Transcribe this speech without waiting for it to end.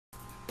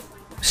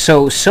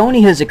So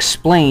Sony has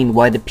explained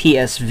why the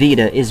PS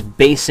Vita is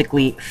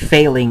basically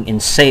failing in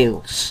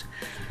sales.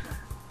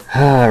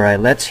 Alright,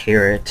 let's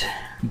hear it.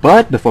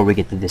 But before we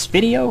get to this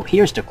video,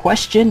 here's the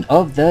question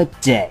of the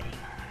day.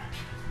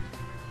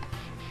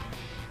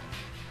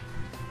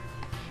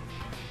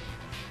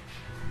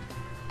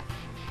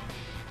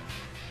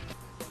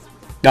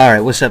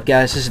 Alright, what's up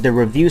guys? This is the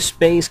Review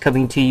Space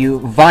coming to you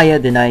via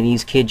the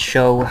 90s Kids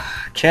Show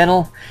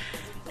channel.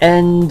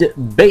 And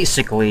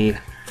basically,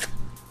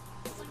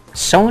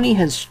 Sony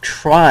has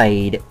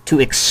tried to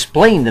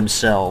explain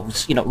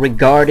themselves,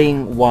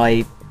 regarding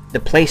why the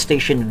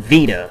PlayStation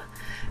Vita,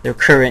 their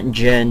current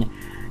gen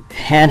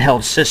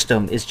handheld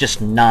system, is just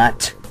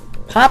not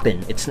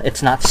popping.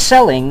 It's not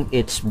selling.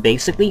 It's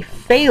basically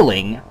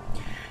failing,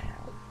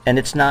 and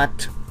it's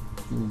not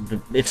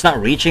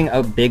reaching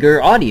a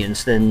bigger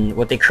audience than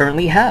what they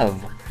currently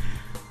have.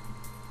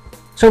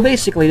 So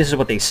basically, this is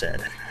what they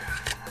said.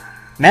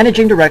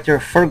 Managing Director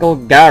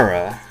Fergal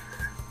Gara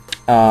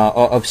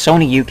of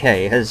Sony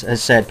UK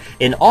has said,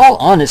 "In all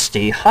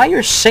honesty,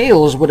 higher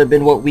sales would have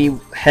been what we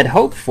had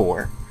hoped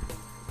for.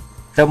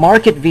 The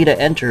market Vita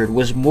entered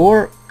was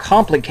more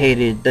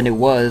complicated than it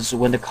was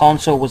when the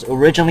console was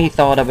originally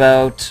thought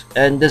about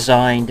and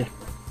designed.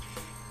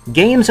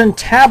 Games on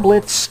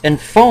tablets and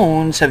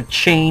phones have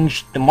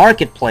changed the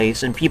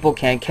marketplace, and people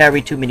can't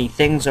carry too many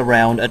things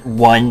around at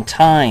one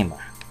time.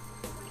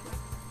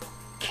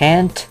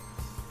 Can't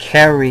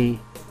carry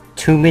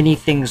too many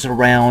things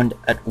around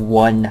at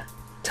one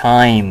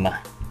time.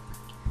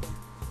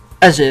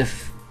 As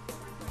if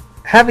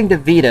having the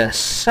Vita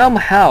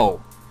somehow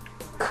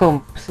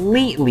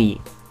completely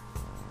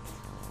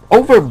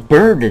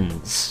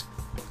overburdens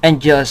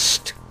and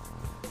just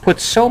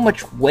puts so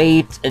much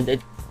weight, and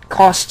it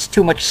costs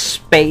too much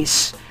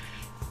space.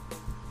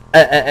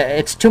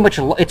 It's too much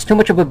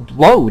of a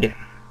load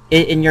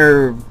in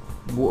your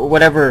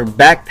whatever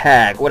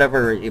backpack,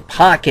 whatever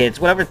pockets,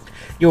 whatever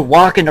you're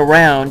walking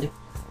around,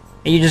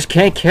 and you just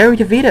can't carry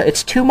the Vita.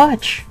 It's too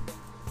much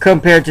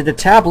compared to the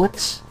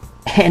tablets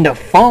and the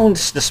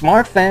phones, the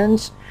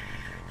smartphones."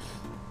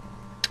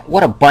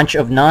 What a bunch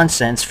of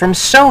nonsense from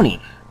Sony.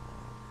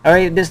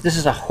 Alright, this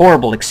is a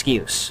horrible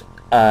excuse.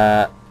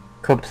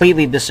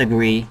 Completely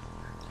disagree.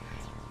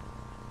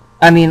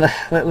 I mean,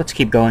 let's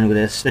keep going with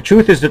this. "The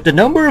truth is that the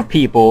number of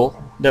people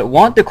that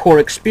want the core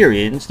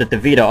experience that the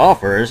Vita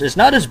offers is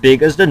not as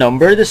big as the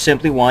number that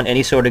simply want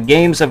any sort of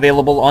games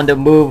available on the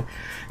move,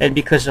 and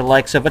because the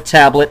likes of a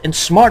tablet and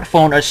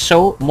smartphone are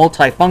so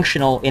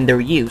multifunctional in their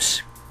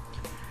use,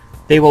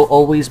 they will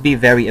always be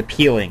very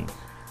appealing,"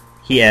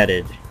 he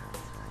added.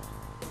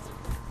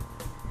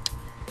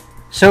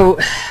 So,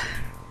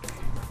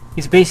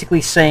 he's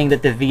basically saying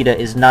that the Vita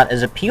is not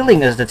as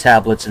appealing as the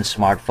tablets and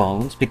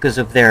smartphones because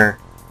of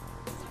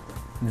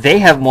they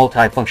have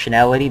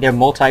multifunctionality, they're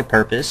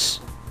multi-purpose,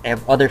 they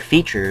have other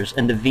features,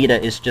 and the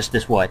Vita is just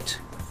this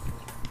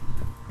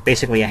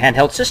basically a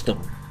handheld system.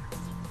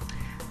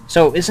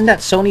 So isn't that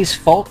Sony's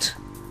fault?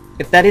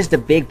 If that is the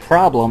big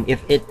problem,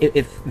 if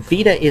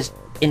Vita is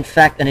in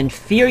fact an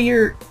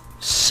inferior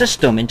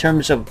system in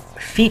terms of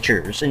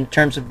features, in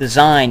terms of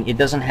design, it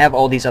doesn't have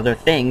all these other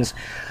things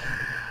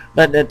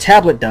that the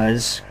tablet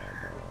does,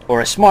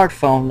 or a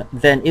smartphone,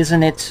 then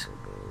isn't it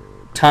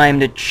time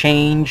to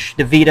change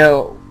the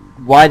Vita?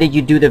 Why did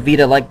you do the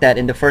Vita like that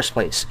in the first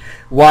place?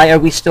 Why are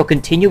we still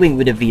continuing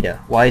with the Vita?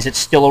 Why is it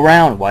still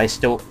around? Why is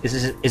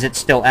it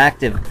still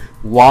active?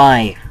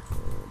 Why?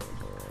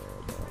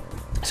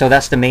 So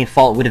that's the main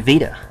fault with the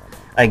Vita,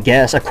 I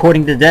guess,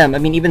 according to them. I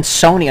mean, even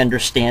Sony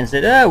understands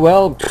that,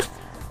 well,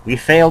 we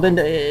failed in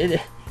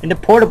the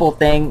portable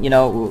thing,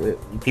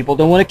 people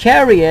don't want to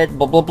carry it,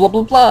 blah blah blah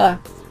blah blah.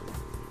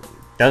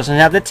 Doesn't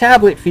have the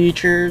tablet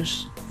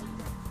features,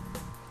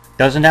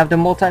 doesn't have the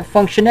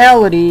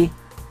multifunctionality,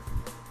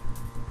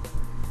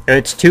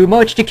 it's too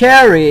much to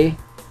carry.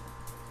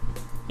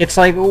 It's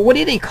like, what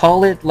do they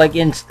call it, like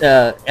in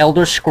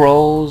Elder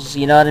Scrolls,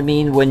 you know what I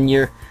mean, when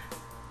you're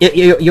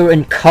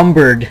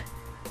encumbered.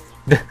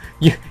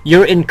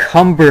 You're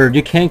encumbered,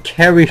 you can't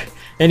carry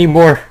any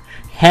more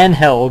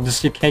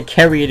handhelds, you can't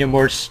carry any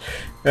more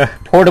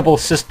portable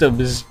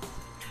systems.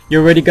 You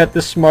already got the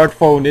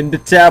smartphone and the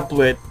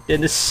tablet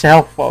and the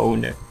cell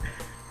phone.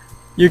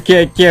 You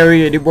can't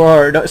carry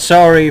anymore. No,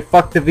 sorry,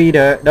 fuck the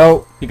Vita.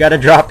 No, you gotta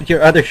drop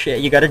your other shit.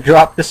 You gotta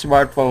drop the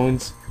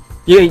smartphones.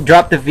 You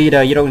drop the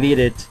Vita, you don't need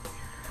it.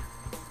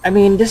 I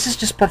mean, this is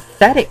just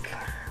pathetic.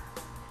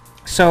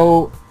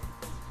 So,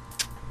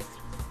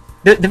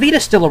 the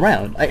Vita's still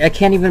around. I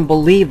can't even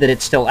believe that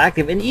it's still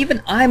active. And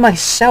even I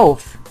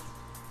myself,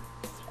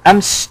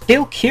 I'm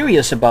still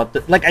curious about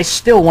I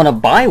still want to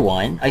buy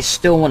one. I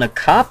still want to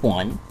cop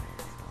one.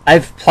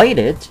 I've played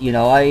it,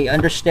 I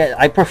understand.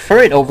 I prefer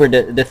it over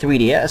the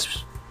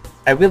 3DS.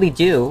 I really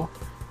do.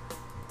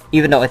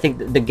 Even though I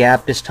think the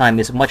gap this time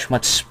is much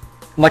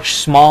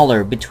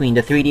smaller between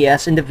the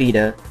 3DS and the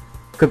Vita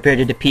compared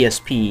to the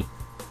PSP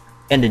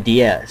and the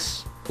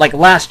DS. Like,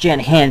 last gen,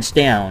 hands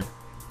down,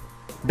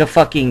 the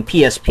fucking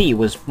PSP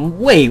was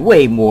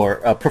way more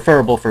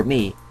preferable for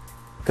me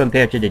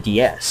compared to the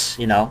DS,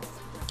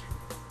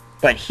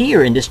 But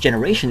here in this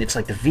generation, it's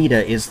like the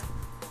Vita is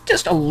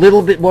just a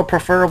little bit more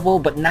preferable,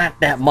 but not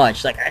that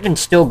much. Like, I can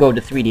still go the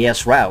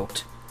 3DS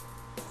route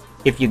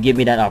if you give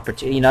me that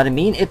opportunity. You know what I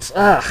mean? It's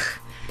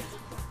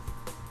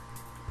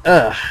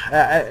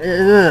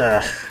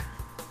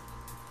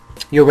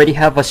You already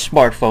have a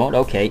smartphone,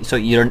 okay? So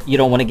you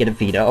don't want to get a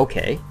Vita,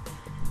 okay?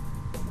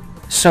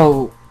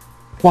 So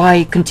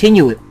why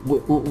continue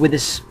with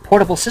this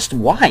portable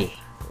system? Why?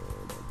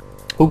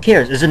 Who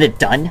cares? Isn't it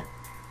done?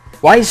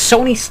 Why is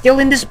Sony still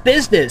in this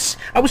business?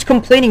 I was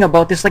complaining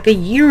about this like a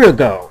year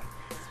ago.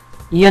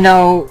 You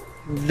know,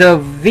 the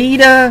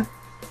Vita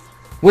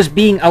was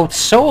being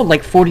outsold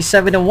like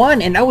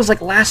 47-1, and that was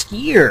like last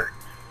year.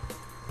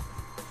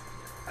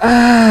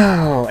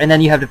 Oh, and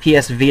then you have the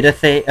PS Vita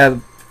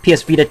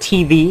PS Vita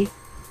TV,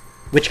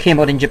 which came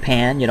out in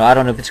Japan. You know, I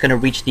don't know if it's going to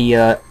reach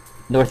the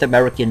North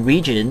American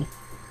region.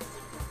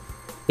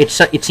 It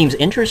seems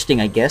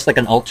interesting, I guess, like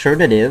an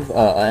alternative,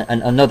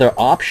 another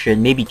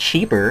option, maybe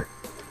cheaper.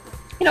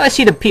 You know, I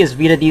see the PS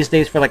Vita these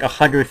days for like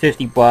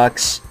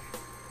 $150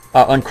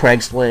 on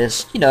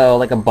Craigslist. You know,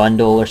 like a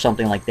bundle or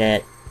something like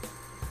that.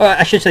 Or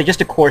I should say,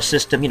 just a core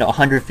system. You know,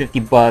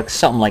 $150,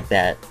 something like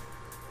that.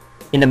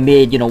 In the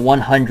mid, you know,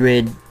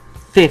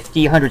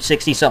 150,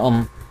 160,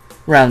 something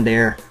around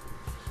there.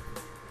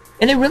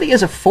 And it really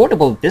is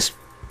affordable at this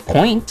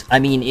point. I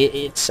mean,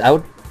 it's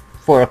out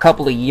for a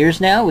couple of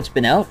years now. It's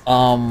been out.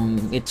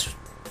 It's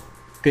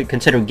good.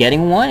 Consider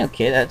getting one.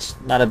 Okay, that's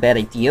not a bad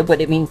idea.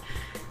 But I mean,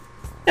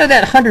 you know,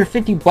 that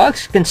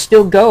 $150 can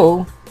still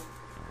go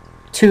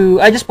to...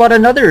 I just bought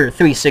another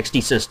 360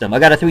 system. I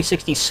got a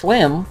 360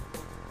 Slim,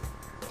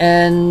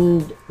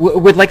 and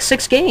with like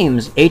 6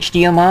 games,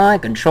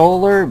 HDMI,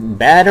 controller,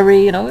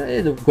 battery, you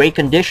know, great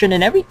condition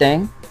and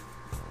everything.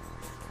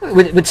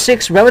 With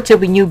 6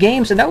 relatively new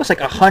games, and that was like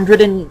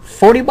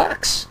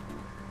 $140.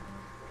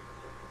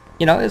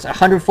 You know, it's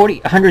 140,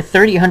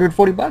 130,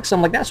 140 bucks,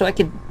 something like that. So I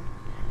could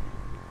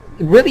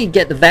really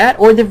get that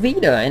or the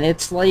Vita, and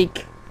it's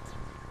like,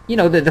 you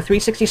know, the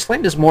 360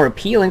 Slim is more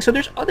appealing. So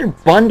there's other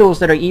bundles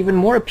that are even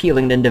more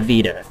appealing than the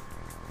Vita.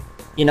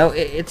 You know,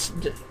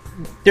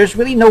 there's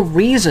really no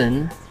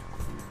reason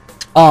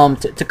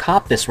to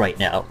cop this right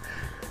now.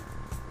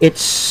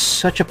 It's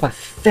such a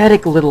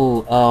pathetic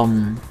little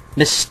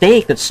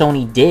mistake that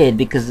Sony did,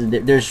 because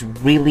there's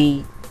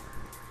really...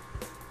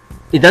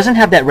 It doesn't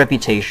have that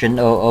reputation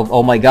of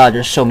oh my god,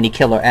 there's so many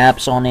killer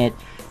apps on it,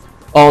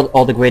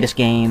 all the greatest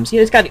games.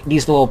 Yeah, it's got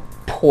these little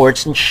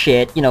ports and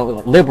shit. You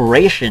know,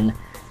 Liberation,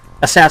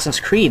 Assassin's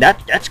Creed,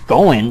 that's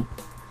going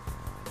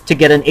to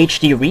get an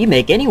HD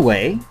remake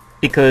anyway,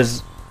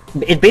 because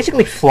it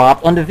basically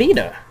flopped on the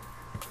Vita.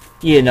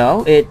 You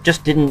know, it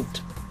just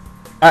didn't...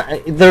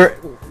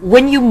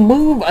 when you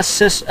move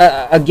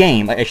a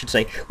game, I should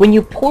say, when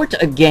you port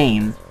a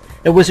game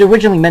that was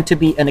originally meant to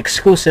be an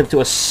exclusive to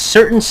a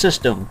certain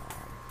system,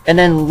 and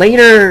then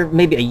later,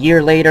 maybe a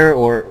year later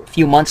or a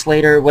few months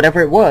later, whatever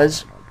it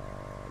was,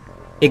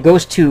 it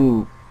goes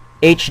to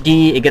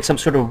HD, it gets some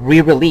sort of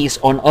re-release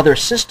on other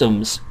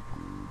systems,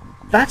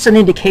 that's an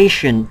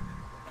indication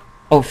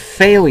of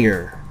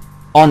failure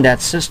on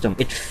that system.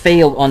 It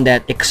failed on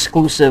that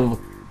exclusive,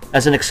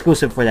 as an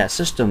exclusive for that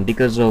system,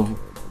 because of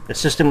the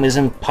system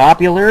isn't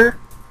popular,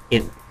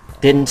 it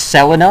didn't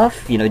sell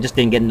enough, you know, it just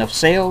didn't get enough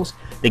sales,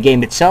 the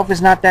game itself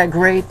is not that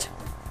great,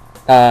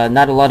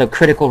 not a lot of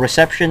critical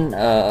reception,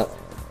 all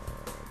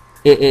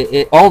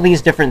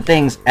these different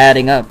things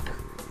adding up.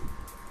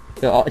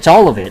 It's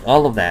all of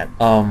that.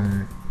 I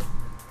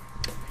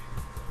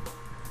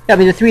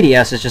mean, the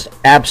 3DS is just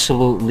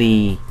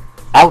absolutely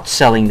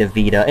outselling the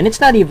Vita, and it's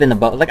not even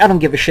about, like, I don't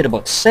give a shit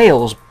about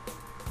sales,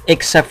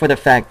 except for the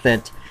fact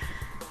that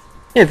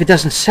if it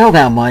doesn't sell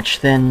that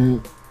much,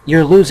 then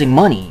you're losing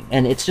money,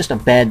 and it's just a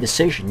bad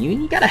decision.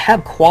 You gotta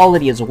have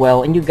quality as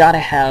well, and you gotta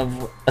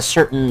have a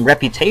certain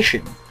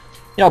reputation,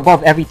 you know,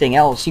 above everything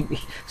else.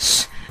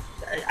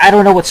 I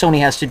don't know what Sony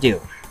has to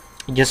do.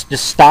 Just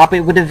stop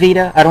it with the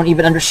Vita. I don't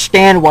even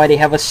understand why they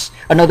have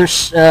another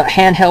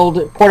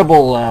handheld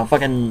portable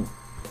fucking...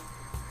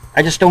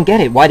 I just don't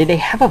get it. Why did they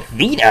have a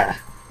Vita?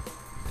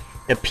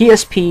 The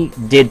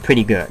PSP did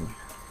pretty good,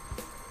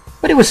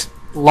 but it was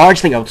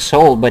largely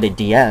outsold by the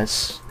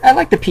DS. I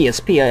like the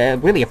PSP, I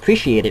really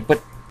appreciate it,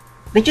 but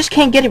they just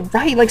can't get it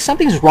right. Like,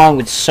 something's wrong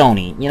with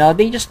Sony, you know?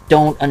 They just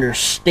don't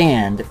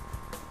understand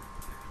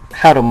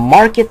how to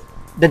market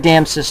the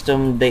damn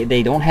system.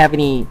 They don't have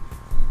any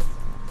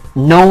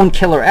known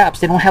killer apps.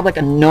 They don't have, like,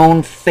 a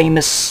known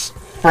famous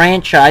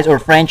franchise or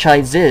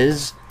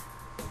franchises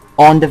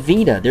on the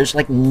Vita. There's,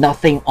 like,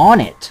 nothing on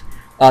it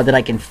that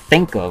I can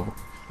think of.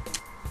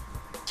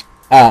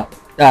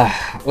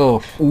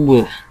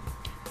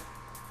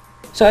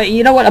 So,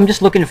 you know what, I'm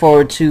just looking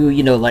forward to,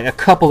 you know, like a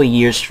couple of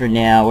years from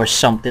now or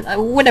something,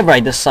 whenever I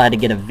decide to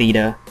get a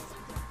Vita,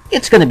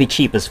 it's gonna be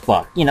cheap as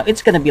fuck. You know,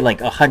 it's gonna be like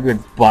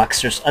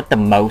 $100 or at the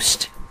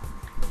most.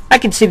 I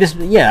can see this,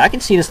 yeah, I can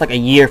see this like a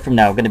year from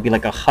now, gonna be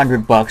like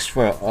 $100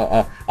 for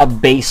a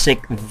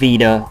basic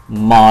Vita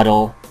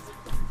model.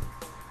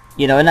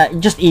 You know,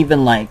 and just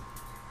even like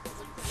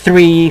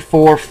 3,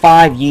 4,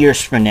 5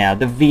 years from now,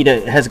 the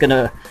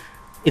Vita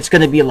it's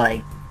gonna be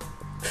like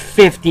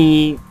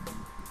 50,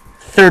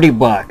 30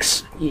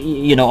 bucks,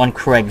 you know, on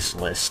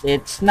Craigslist.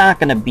 It's not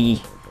gonna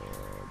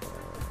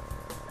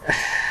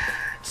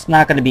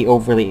be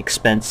overly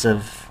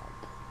expensive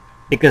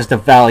because the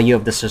value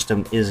of the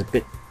system is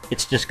good.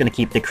 It's just gonna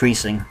keep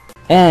decreasing.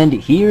 And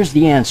here's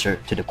the answer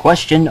to the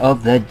question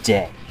of the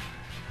day.